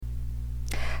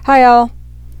Hi all,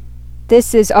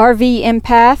 this is RV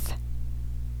Empath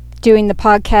doing the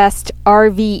podcast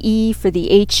RVE for the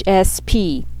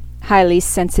HSP, Highly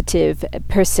Sensitive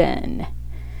Person.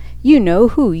 You know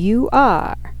who you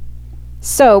are.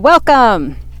 So,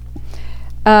 welcome!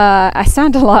 I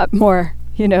sound a lot more,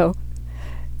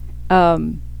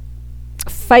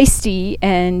 feisty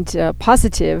and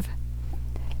positive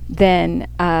than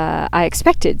I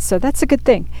expected, so that's a good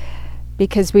thing.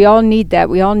 Because we all need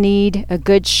that. We all need a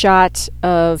good shot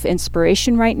of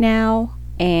inspiration right now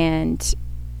and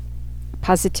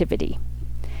positivity.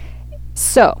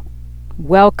 So,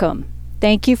 welcome.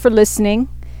 Thank you for listening.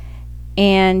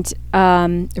 And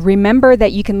remember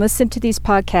that you can listen to these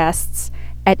podcasts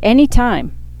at any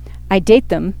time. I date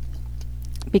them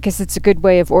because it's a good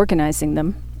way of organizing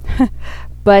them.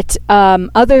 But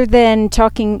other than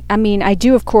talking, I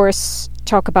do, of course,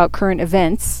 talk about current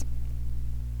events.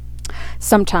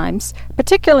 Sometimes,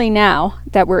 particularly now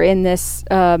that we're in this,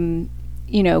 crisis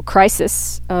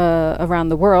around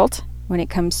the world when it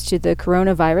comes to the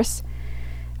coronavirus.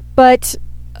 But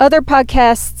other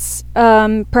podcasts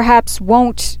perhaps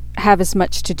won't have as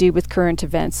much to do with current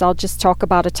events. I'll just talk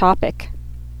about a topic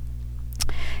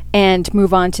and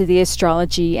move on to the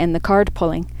astrology and the card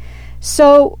pulling.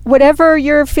 So whatever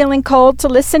you're feeling called to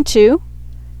listen to,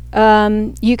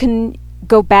 you can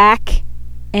go back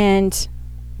and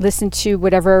listen to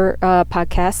whatever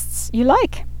podcasts you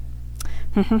like.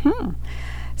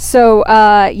 So,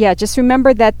 just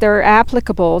remember that they're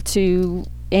applicable to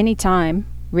any time,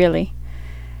 really.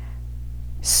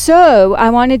 So,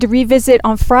 I wanted to revisit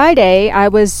on Friday. I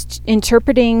was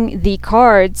interpreting the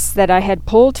cards that I had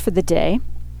pulled for the day.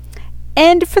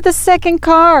 And for the second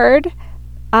card,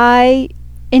 I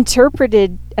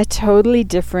interpreted a totally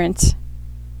different,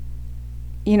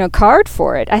 card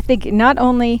for it. I think not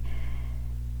only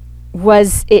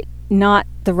was it not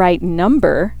the right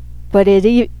number, but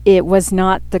it was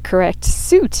not the correct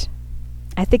suit.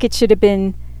 I think it should have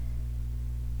been,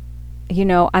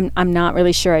 I'm not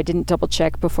really sure. I didn't double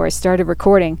check before I started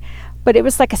recording, but it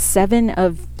was like a 7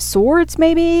 of Swords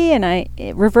maybe, and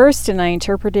it reversed, and I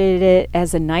interpreted it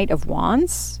as a Knight of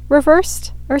Wands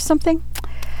reversed or something.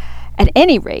 At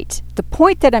any rate, the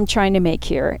point that I'm trying to make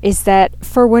here is that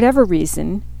for whatever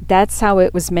reason, that's how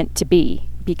it was meant to be.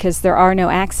 Because there are no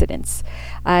accidents.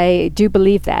 I do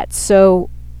believe that.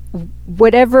 So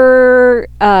whatever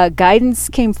guidance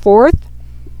came forth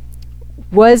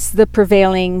was the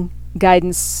prevailing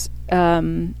guidance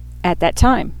at that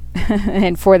time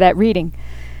and for that reading.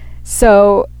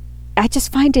 So I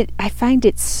find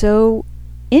it so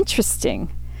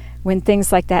interesting when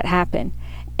things like that happen.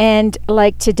 And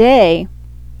like today,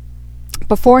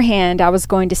 beforehand, I was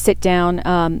going to sit down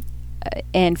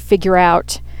and figure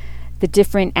out the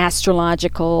different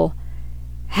astrological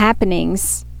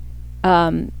happenings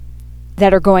that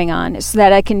are going on, so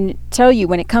that I can tell you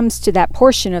when it comes to that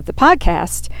portion of the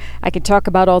podcast, I can talk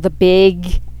about all the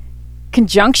big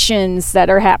conjunctions that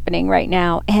are happening right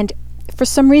now. And for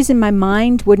some reason, my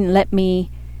mind wouldn't let me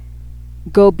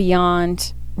go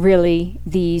beyond really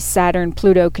the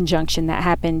Saturn-Pluto conjunction that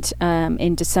happened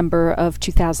in December of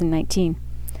 2019.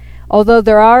 Although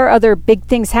there are other big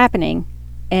things happening,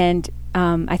 and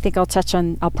I think I'll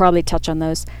probably touch on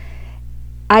those.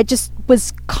 I just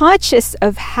was conscious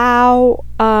of how,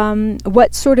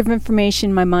 what sort of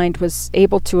information my mind was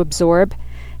able to absorb,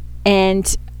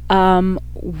 and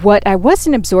what I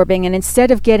wasn't absorbing. And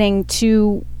instead of getting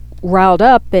too riled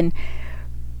up and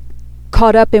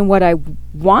caught up in what I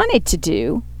wanted to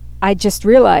do, I just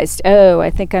realized, I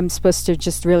think I'm supposed to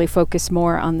just really focus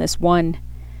more on this one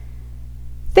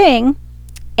thing,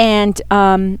 and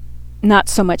not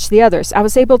so much the others. I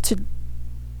was able to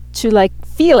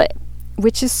feel it,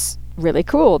 which is really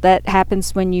cool. That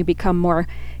happens when you become more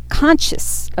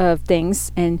conscious of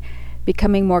things, and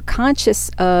becoming more conscious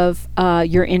of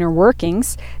your inner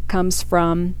workings comes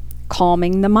from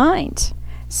calming the mind.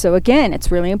 So again, it's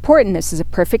really important. This is a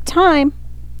perfect time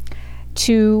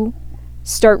to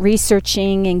start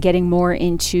researching and getting more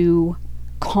into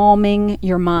calming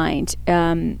your mind.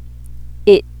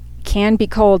 It can be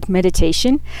called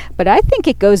meditation, but I think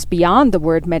it goes beyond the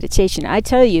word meditation. I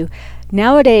tell you,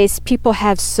 nowadays people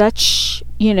have such,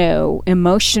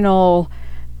 emotional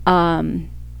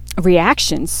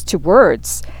reactions to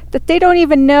words that they don't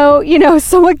even know.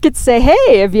 Someone could say,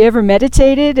 "Hey, have you ever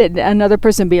meditated?" And another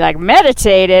person be like,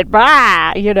 "Meditated,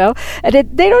 bah," and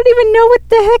they don't even know what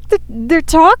the heck they're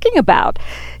talking about.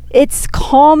 It's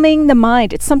calming the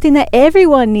mind. It's something that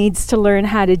everyone needs to learn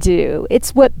how to do.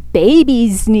 It's what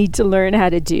babies need to learn how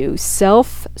to do,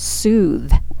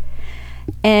 self-soothe.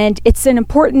 And it's an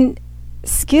important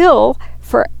skill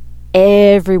for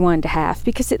everyone to have,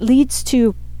 because it leads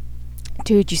to,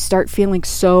 dude, you start feeling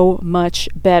so much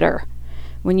better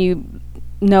when you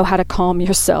know how to calm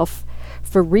yourself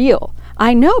for real.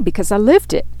 I know, because I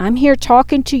lived it. I'm here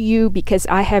talking to you because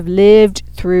I have lived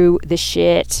through the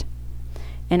shit,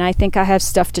 and I think I have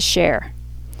stuff to share.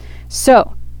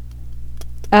 So,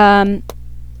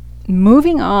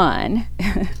 moving on.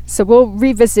 So we'll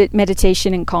revisit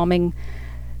meditation and calming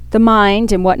the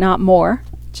mind and whatnot more,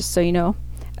 just so you know,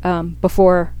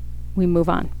 before we move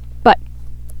on. But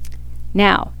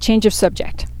now, change of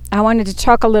subject. I wanted to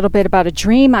talk a little bit about a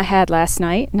dream I had last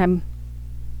night, and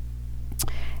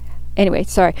anyway,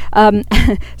 sorry.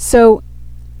 So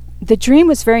the dream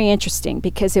was very interesting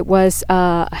because it was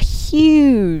a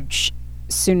huge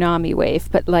tsunami wave,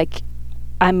 but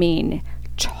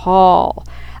tall.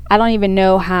 I don't even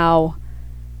know how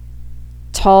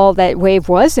tall that wave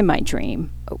was in my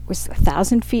dream. It was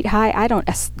 1,000 feet high. I don't,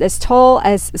 as tall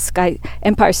as the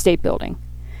Empire State Building.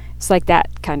 It's like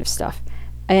that kind of stuff.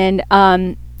 And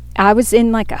I was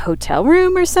in like a hotel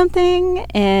room or something,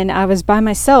 and I was by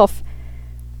myself,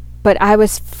 but I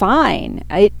was fine.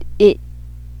 I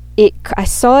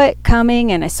saw it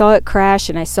coming, and I saw it crash,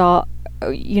 and I saw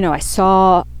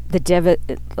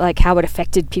like how it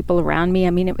affected people around me. I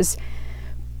mean, it was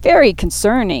very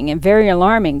concerning and very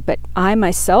alarming, but I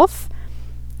myself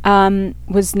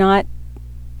was not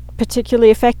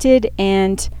particularly affected,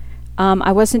 and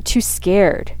I wasn't too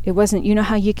scared. It wasn't, you know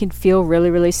how you can feel really,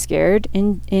 really scared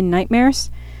in nightmares?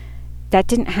 That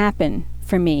didn't happen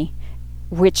for me,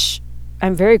 which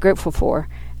I'm very grateful for.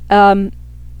 And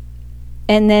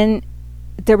then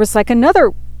there was like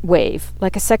another wave,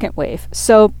 like a second wave.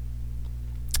 So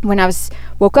when I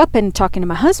woke up and talking to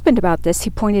my husband about this,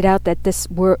 he pointed out that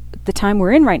the time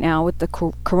we're in right now with the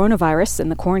coronavirus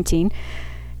and the quarantine,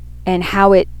 and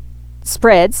how it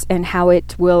spreads and how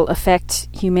it will affect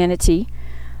humanity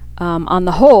on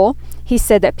the whole. He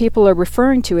said that people are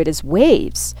referring to it as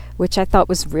waves, which I thought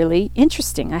was really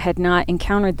interesting. I had not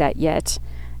encountered that yet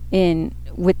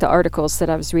with the articles that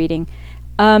I was reading.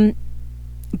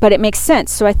 But it makes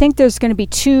sense. So I think there's going to be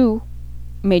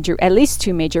at least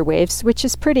two major waves, which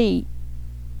is pretty,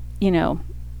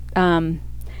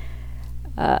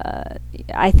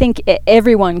 I think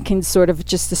everyone can sort of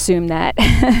just assume that.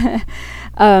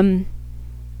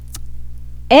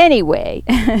 Anyway,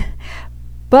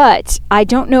 but I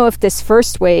don't know if this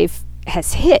first wave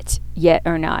has hit yet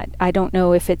or not. I don't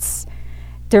know if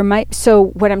so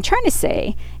what I'm trying to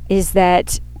say is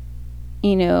that,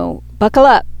 buckle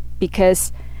up,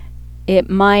 because it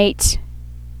might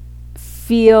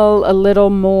feel a little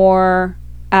more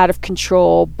out of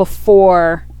control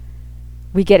before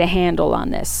we get a handle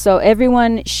on this. So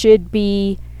everyone should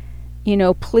be,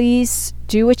 please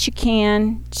do what you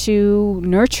can to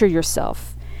nurture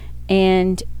yourself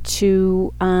and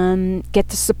to get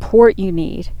the support you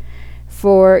need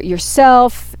for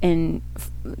yourself and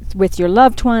with your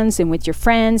loved ones and with your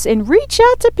friends, and reach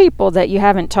out to people that you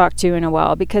haven't talked to in a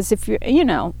while, because if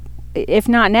if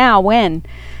not now, when?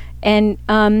 And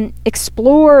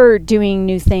explore doing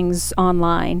new things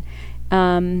online,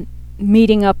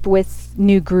 meeting up with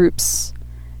new groups,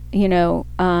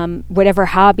 whatever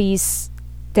hobbies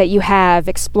that you have,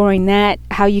 exploring that,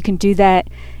 how you can do that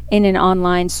in an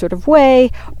online sort of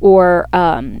way, or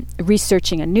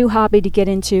researching a new hobby to get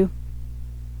into.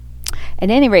 At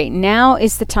any rate, now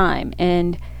is the time.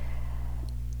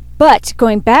 But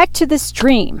going back to this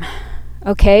dream,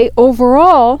 okay,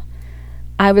 overall,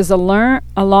 I was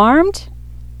alarmed,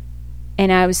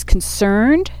 and I was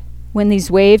concerned when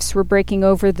these waves were breaking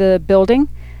over the building,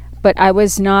 but I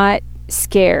was not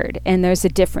scared, and there's a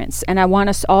difference. And I want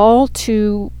us all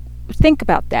to think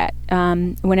about that.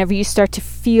 Whenever you start to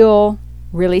feel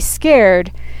really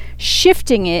scared,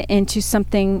 shifting it into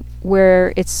something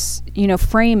where it's,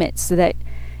 frame it so that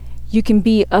you can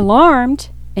be alarmed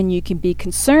and you can be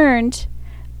concerned,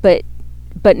 but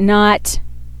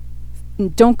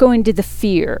don't go into the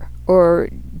fear, or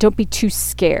don't be too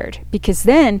scared, because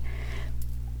then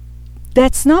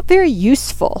that's not very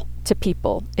useful to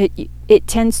people. It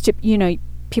tends to,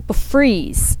 people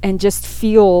freeze and just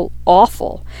feel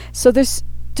awful. So there's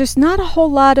not a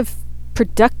whole lot of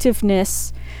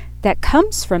productiveness that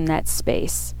comes from that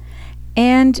space.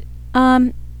 And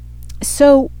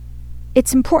so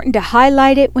it's important to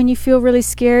highlight it when you feel really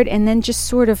scared, and then just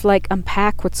sort of like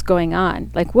unpack what's going on.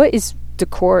 Like, what is the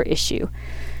core issue?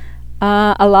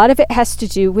 A lot of it has to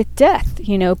do with death.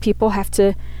 People have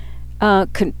to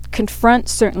confront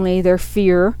certainly their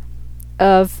fear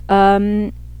of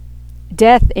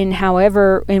death in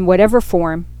whatever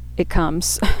form it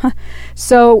comes.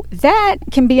 So that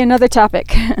can be another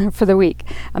topic for the week.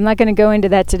 I'm not going to go into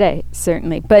that today,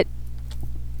 certainly, but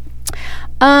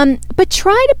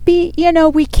try to be,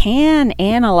 we can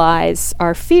analyze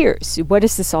our fears. What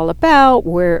is this all about?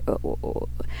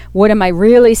 What am I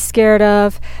really scared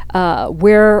of?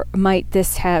 Where might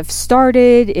this have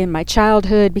started in my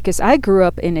childhood? Because I grew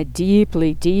up in a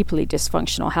deeply, deeply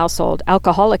dysfunctional household,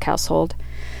 alcoholic household,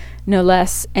 no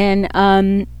less.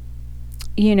 And,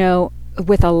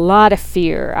 with a lot of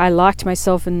fear. I locked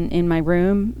myself in my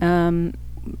room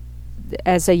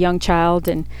as a young child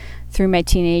and through my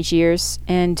teenage years.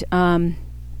 And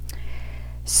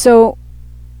so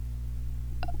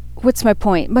what's my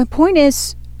point? My point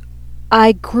is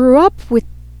I grew up with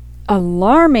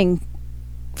alarming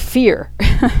fear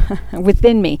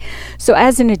within me. So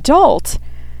as an adult,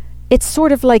 it's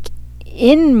sort of like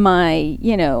in my,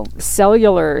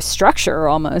 cellular structure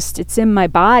almost. It's in my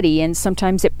body, and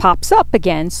sometimes it pops up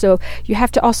again. So you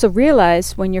have to also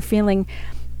realize when you're feeling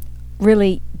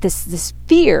really this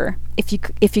fear, if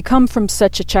you come from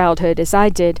such a childhood as I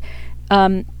did,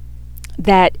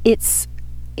 that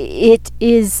it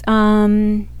is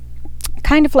kind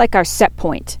of like our set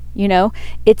point.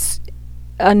 It's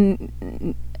a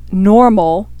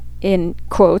normal, in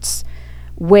quotes,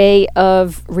 way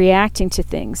of reacting to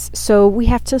things. So we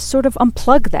have to sort of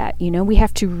unplug that. We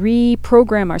have to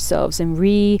reprogram ourselves and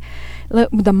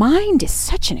the mind is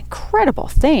such an incredible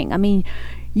thing. I mean,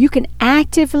 you can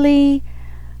actively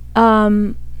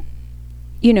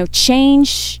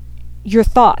change your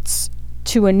thoughts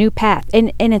to a new path.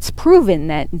 And it's proven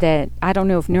that I don't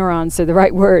know if neurons are the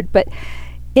right word, but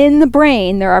in the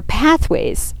brain there are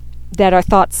pathways that our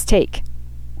thoughts take.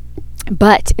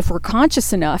 But if we're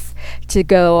conscious enough to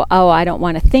go, I don't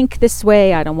want to think this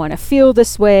way, I don't want to feel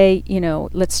this way,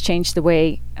 let's change the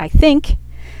way I think,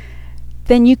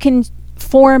 then you can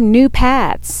form new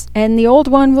paths, and the old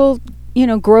one will,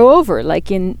 grow over,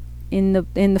 like in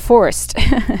the forest.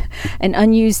 An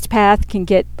unused path can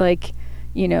get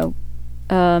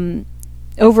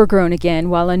overgrown again,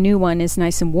 while a new one is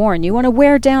nice and worn. You want to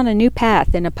wear down a new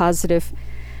path in a positive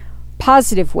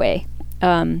way,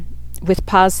 with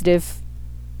positive,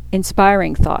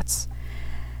 inspiring thoughts.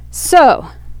 So,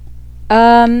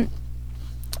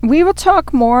 we will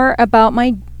talk more about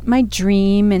my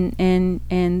dream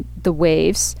and the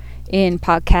waves in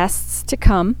podcasts to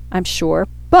come, I'm sure.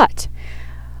 But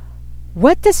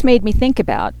what this made me think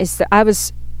about is that I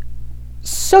was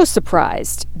so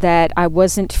surprised that I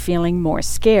wasn't feeling more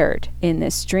scared in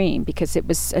this dream, because it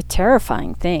was a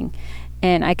terrifying thing.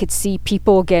 And I could see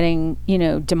people getting,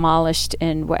 demolished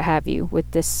and what have you with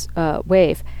this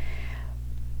wave.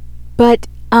 But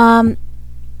I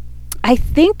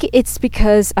think it's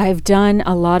because I've done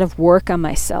a lot of work on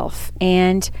myself.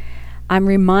 And I'm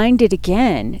reminded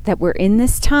again that we're in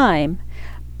this time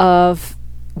of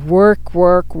work.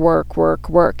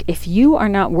 If you are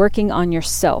not working on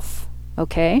yourself,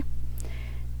 okay,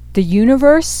 the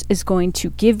universe is going to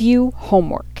give you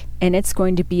homework. And it's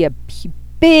going to be a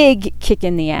big kick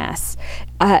in the ass.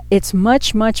 It's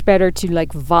much, much better to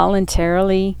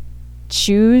voluntarily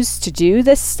choose to do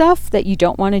this stuff that you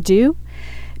don't want to do,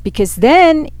 because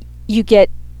then you get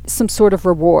some sort of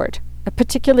reward,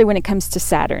 particularly when it comes to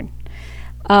Saturn.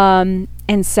 And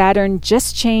Saturn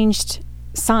just changed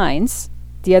signs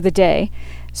the other day.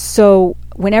 So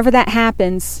whenever that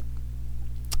happens,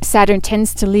 Saturn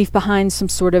tends to leave behind some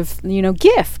sort of,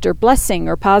 gift or blessing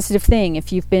or positive thing.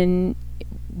 If you've been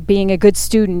being a good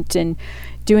student and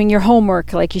doing your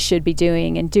homework like you should be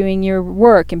doing, and doing your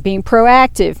work and being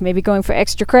proactive, maybe going for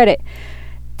extra credit,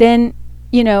 then,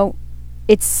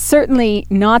 it's certainly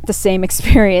not the same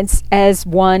experience as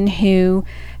one who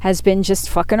has been just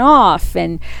fucking off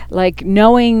and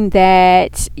knowing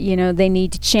that, they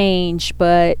need to change,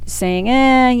 but saying,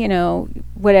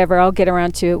 whatever, I'll get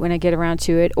around to it when I get around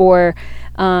to it, or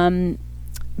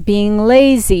being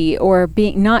lazy, or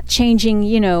not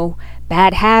changing,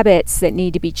 bad habits that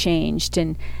need to be changed,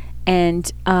 and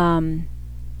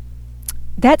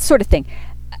that sort of thing.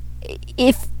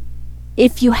 If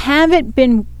you haven't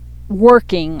been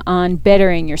working on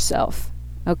bettering yourself,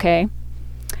 okay,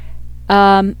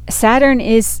 Saturn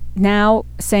is now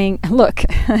saying, look,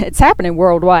 it's happening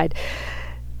worldwide.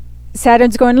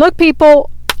 Saturn's going, look, people,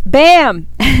 bam,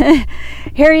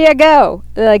 here you go.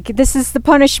 This is the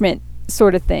punishment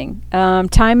sort of thing.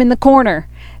 Time in the corner.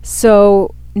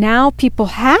 So now people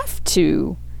have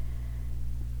to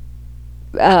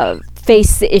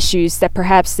face the issues that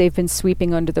perhaps they've been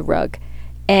sweeping under the rug,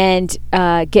 and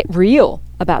get real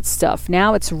about stuff.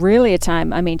 Now it's really a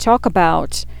time. I mean, talk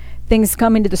about things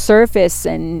coming to the surface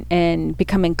and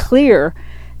becoming clear.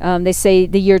 They say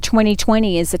the year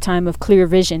 2020 is a time of clear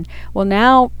vision. Well,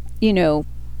 now,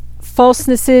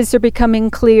 falsenesses are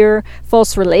becoming clear.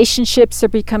 False relationships are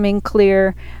becoming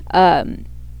clear.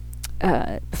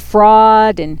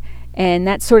 Fraud and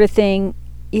that sort of thing.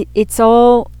 It's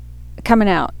all coming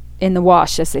out in the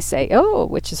wash, as they say. Oh,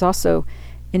 which is also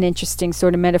an interesting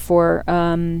sort of metaphor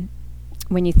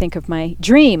when you think of my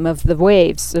dream of the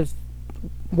waves of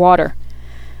water.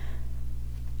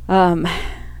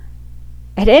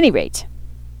 At any rate,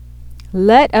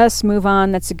 let us move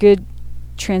on. That's a good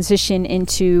transition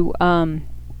into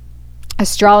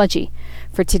astrology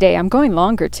for today. I'm going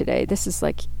longer today. This is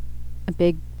like a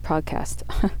big podcast.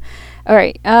 All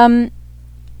right.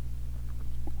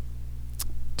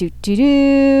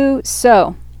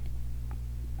 So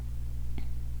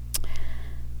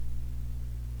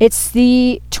it's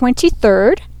the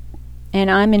 23rd,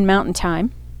 and I'm in Mountain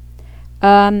Time.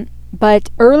 But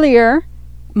earlier,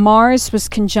 Mars was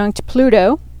conjunct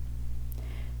Pluto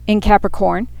in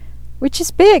Capricorn, which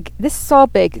is big. This is all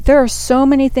big. There are so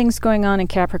many things going on in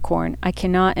Capricorn. I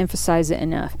cannot emphasize it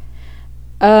enough.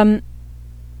 And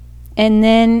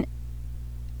then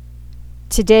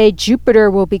today, Jupiter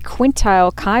will be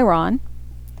quintile Chiron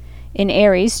in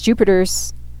Aries.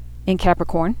 Jupiter's in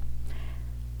Capricorn.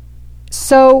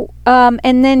 So,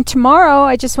 and then tomorrow,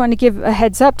 I just want to give a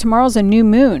heads up. Tomorrow's a new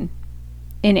moon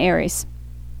in Aries.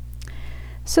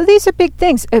 So these are big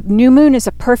things. A new moon is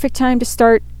a perfect time to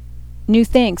start new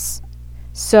things.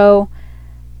 So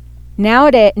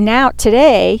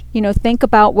today, think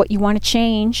about what you want to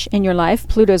change in your life.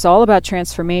 Pluto's all about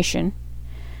transformation.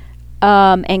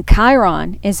 And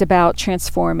Chiron is about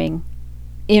transforming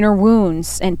inner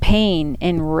wounds and pain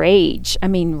and rage. I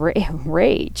mean,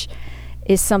 rage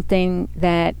is something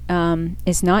that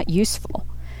is not useful.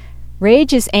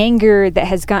 Rage is anger that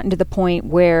has gotten to the point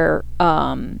where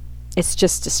it's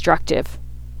just destructive.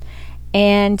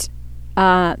 And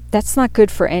that's not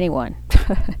good for anyone.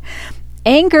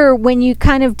 Anger, when you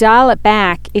kind of dial it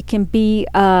back, it can be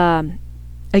a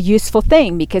useful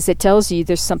thing because it tells you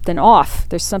there's something off.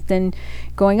 There's something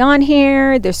going on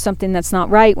here. There's something that's not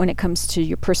right when it comes to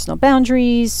your personal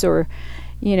boundaries or,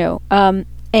 and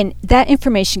that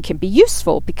information can be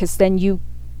useful because then you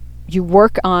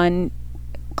work on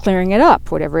clearing it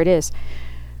up, whatever it is.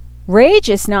 Rage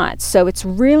is not. So it's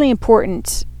really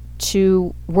important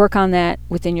to work on that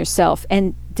within yourself.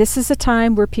 And this is a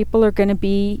time where people are going to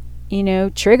be,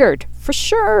 triggered for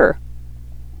sure.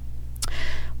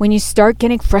 When you start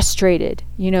getting frustrated,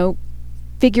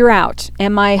 figure out,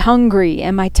 am I hungry?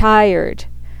 Am I tired?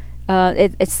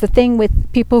 It's the thing with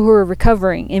people who are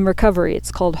in recovery.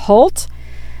 It's called HALT.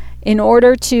 In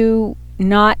order to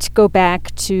not go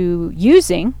back to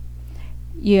using,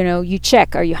 you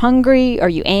check, are you hungry? Are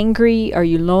you angry? Are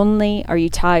you lonely? Are you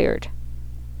tired?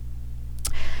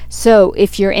 So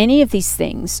if you're any of these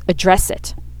things, address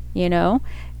it,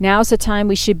 Now's the time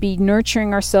we should be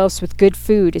nurturing ourselves with good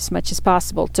food as much as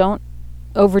possible. Don't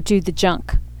overdo the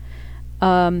junk.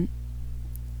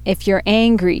 If you're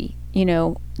angry,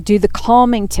 do the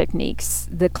calming techniques,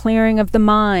 the clearing of the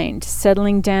mind,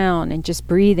 settling down and just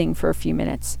breathing for a few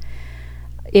minutes.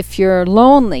 If you're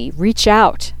lonely, reach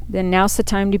out. Then now's the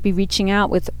time to be reaching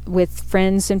out with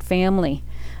friends and family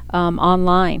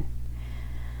online.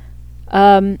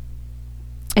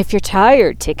 If you're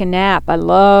tired, take a nap. I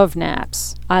love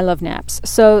naps.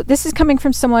 So this is coming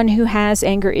from someone who has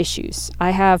anger issues. I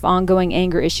have ongoing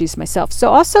anger issues myself.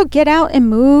 So also get out and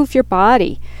move your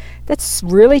body. That's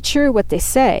really true what they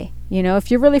say. If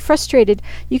you're really frustrated,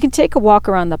 you can take a walk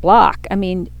around the block. I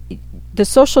mean, the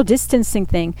social distancing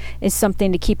thing is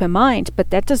something to keep in mind, but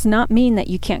that does not mean that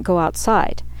you can't go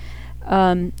outside.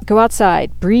 Go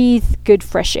outside, breathe good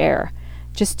fresh air.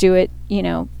 Just do it,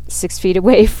 6 feet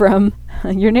away from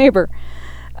your neighbor.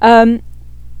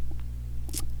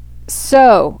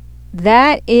 So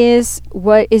that is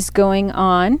what is going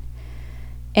on.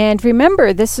 And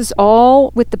remember, this is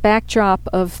all with the backdrop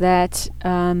of that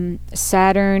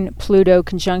Saturn-Pluto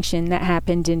conjunction that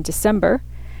happened in December.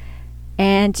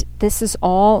 And this is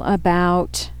all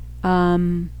about,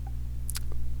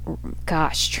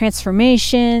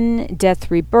 transformation,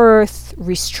 death, rebirth,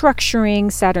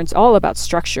 restructuring. Saturn's all about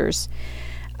structures,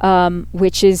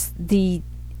 which is the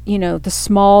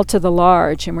small to the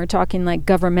large. And we're talking like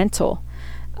governmental,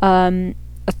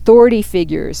 authority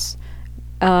figures,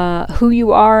 who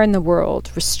you are in the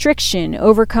world, restriction,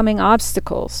 overcoming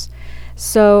obstacles.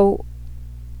 So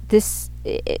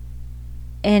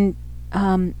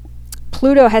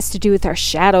Pluto has to do with our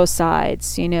shadow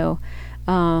sides,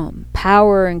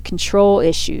 power and control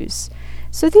issues.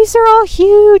 So these are all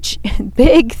huge,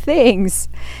 big things.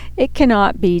 It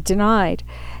cannot be denied.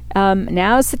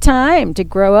 now's the time to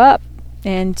grow up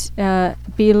and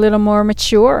be a little more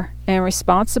mature and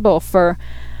responsible for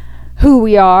who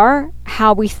we are,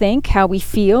 how we think, how we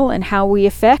feel, and how we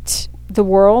affect the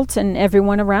world and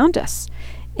everyone around us.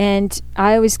 And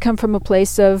I always come from a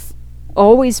place of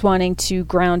always wanting to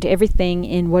ground everything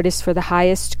in what is for the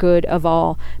highest good of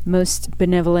all, most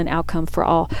benevolent outcome for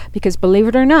all. Because believe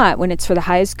it or not, when it's for the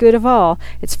highest good of all,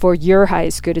 it's for your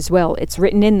highest good as well. It's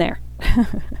written in there.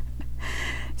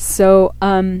 So,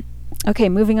 okay,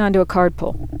 moving on to a card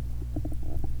pull.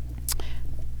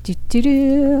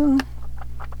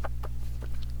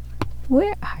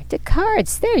 Where are the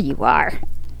cards? There you are.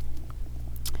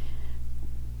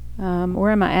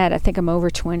 Where am I at? I think I'm over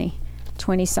 20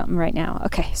 something right now.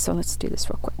 Okay, so let's do this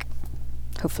real quick.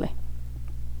 Hopefully.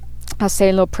 I'll say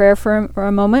a little prayer for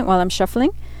a moment while I'm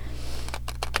shuffling.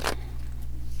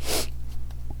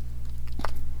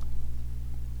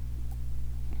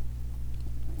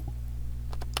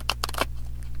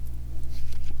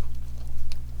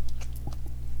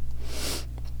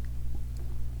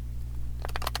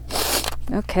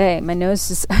 Okay, my nose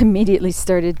just immediately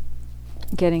started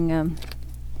getting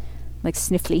like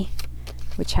sniffly,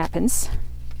 which happens.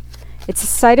 It's a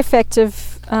side effect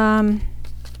of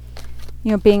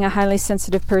being a highly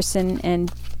sensitive person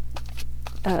and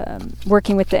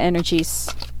working with the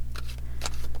energies.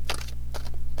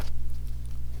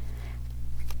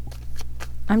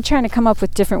 I'm trying to come up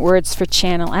with different words for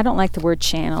channel. I don't like the word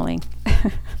channeling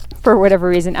for whatever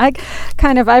reason. I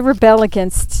rebel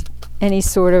against any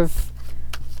sort of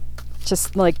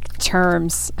just like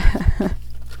terms.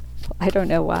 I don't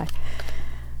know why.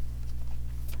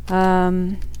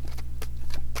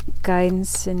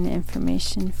 Guidance and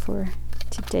information for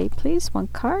today, please. One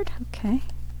card. Okay.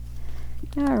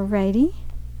 Alrighty.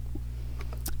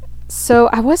 So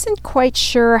I wasn't quite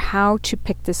sure how to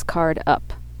pick this card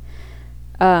up.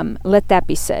 Let that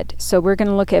be said. So we're going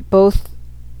to look at both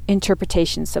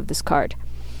interpretations of this card.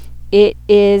 It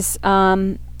is,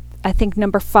 I think,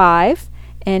 number 5.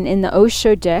 And in the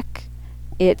Osho deck,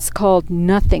 it's called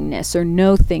nothingness or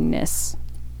no-thingness.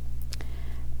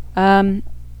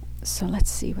 So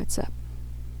let's see what's up.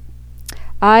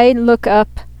 I look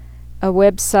up a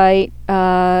website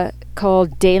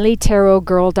called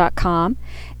dailytarotgirl.com,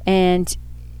 and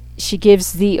she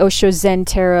gives the Osho Zen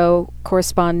Tarot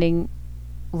corresponding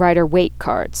Rider-Waite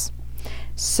cards.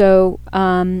 So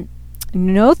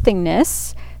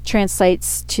nothingness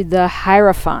translates to the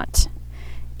Hierophant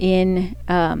in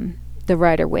the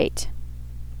Rider-Waite.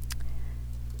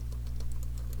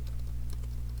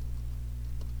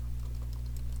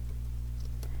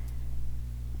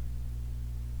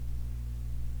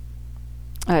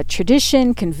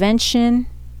 Tradition, convention,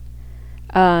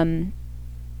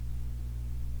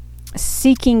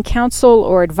 seeking counsel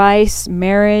or advice,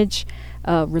 marriage,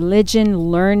 religion,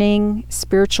 learning,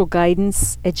 spiritual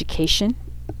guidance, education.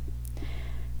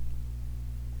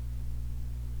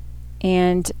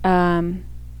 And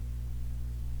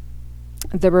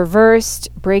the reversed,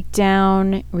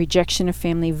 breakdown, rejection of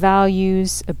family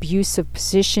values, abuse of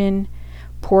position,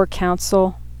 poor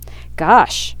counsel.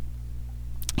 Gosh,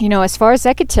 as far as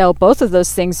I could tell, both of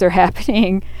those things are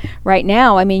happening right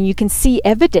now. I mean, you can see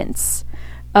evidence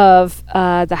of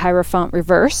the Hierophant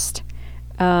reversed.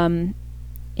 In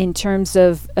terms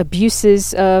of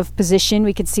abuses of position,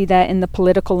 we can see that in the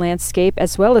political landscape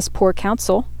as well as poor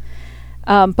counsel.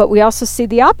 But we also see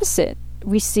the opposite.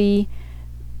 We see,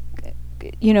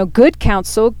 good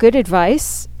counsel, good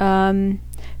advice.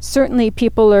 Certainly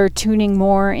people are tuning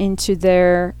more into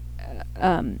their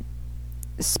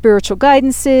spiritual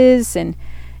guidances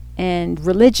and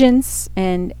religions,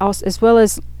 and also as well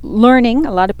as learning.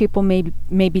 A lot of people may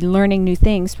be learning new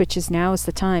things, which is now is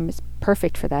the time. It's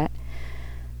perfect for that.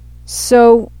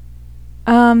 So,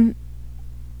 a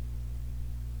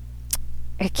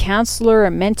counselor,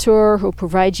 a mentor who will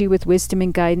provide you with wisdom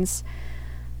and guidance.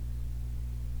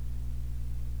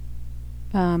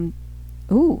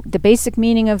 The basic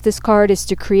meaning of this card is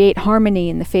to create harmony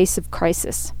in the face of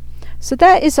crisis. So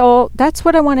that is all. That's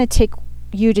what I want to take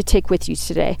with you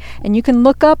today. And you can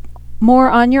look up more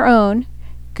on your own.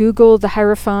 Google the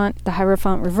Hierophant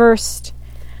reversed.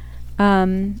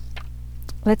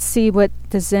 Let's see what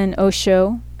the Zen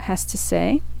Osho has to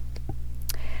say.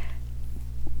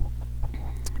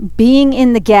 Being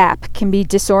in the gap can be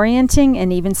disorienting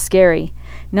and even scary.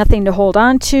 Nothing to hold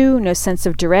on to, no sense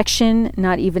of direction,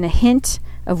 not even a hint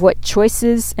of what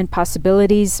choices and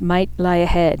possibilities might lie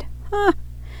ahead.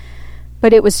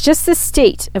 But it was just this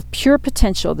state of pure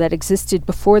potential that existed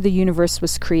before the universe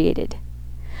was created.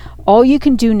 All you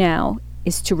can do now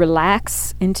is to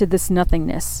relax into this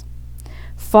nothingness.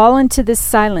 Fall into this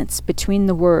silence between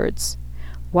the words.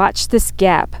 Watch this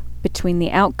gap between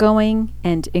the outgoing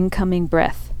and incoming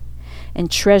breath, and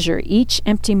treasure each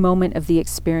empty moment of the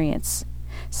experience.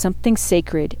 Something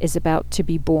sacred is about to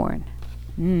be born.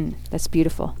 That's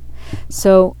beautiful.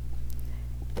 So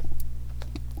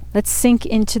let's sink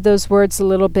into those words a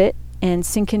little bit and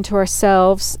sink into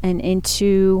ourselves and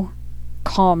into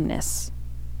calmness,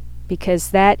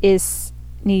 because that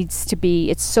needs to be,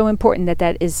 it's so important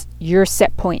that is your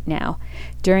set point now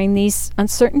during these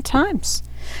uncertain times.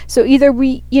 So either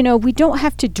we don't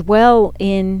have to dwell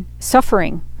in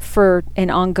suffering for an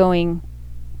ongoing,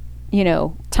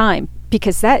 time,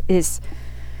 because that is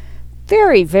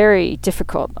very, very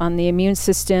difficult on the immune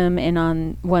system and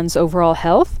on one's overall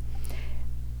health.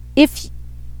 If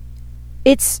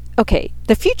it's okay,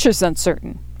 the future's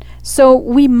uncertain, so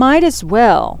we might as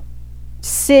well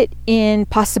sit in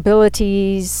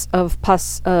possibilities of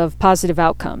positive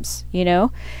outcomes,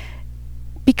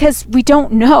 because we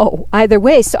don't know either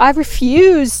way. So I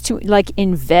refuse to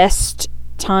invest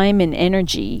time and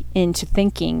energy into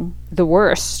thinking the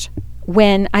worst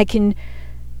when I can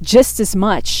just as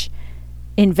much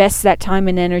invest that time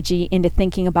and energy into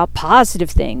thinking about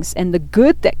positive things and the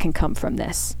good that can come from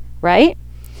this, right?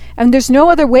 And there's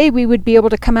no other way we would be able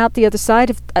to come out the other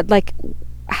side of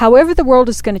however the world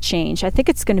is going to change. I think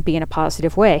it's going to be in a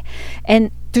positive way,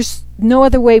 and there's no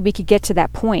other way we could get to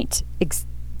that point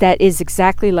that is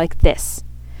exactly like this.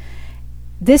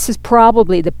 This is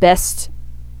probably the best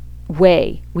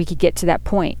way we could get to that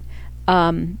point,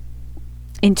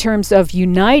 in terms of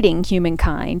uniting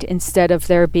humankind instead of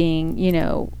there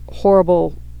being,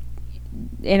 horrible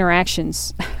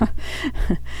interactions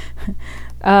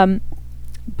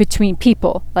between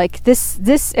people. Like this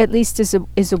at least is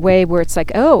a way where it's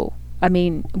like,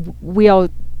 we all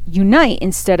unite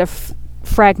instead of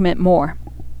fragment more,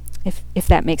 if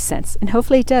that makes sense. And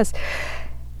hopefully it does.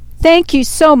 Thank you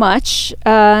so much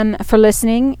for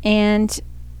listening, and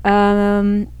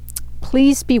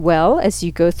please be well as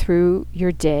you go through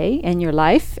your day and your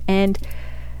life. And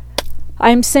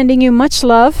I'm sending you much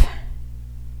love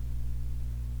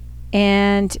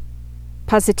and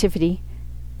positivity.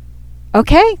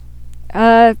 Okay.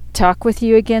 Talk with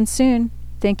you again soon.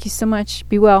 Thank you so much.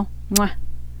 Be well. Mwah.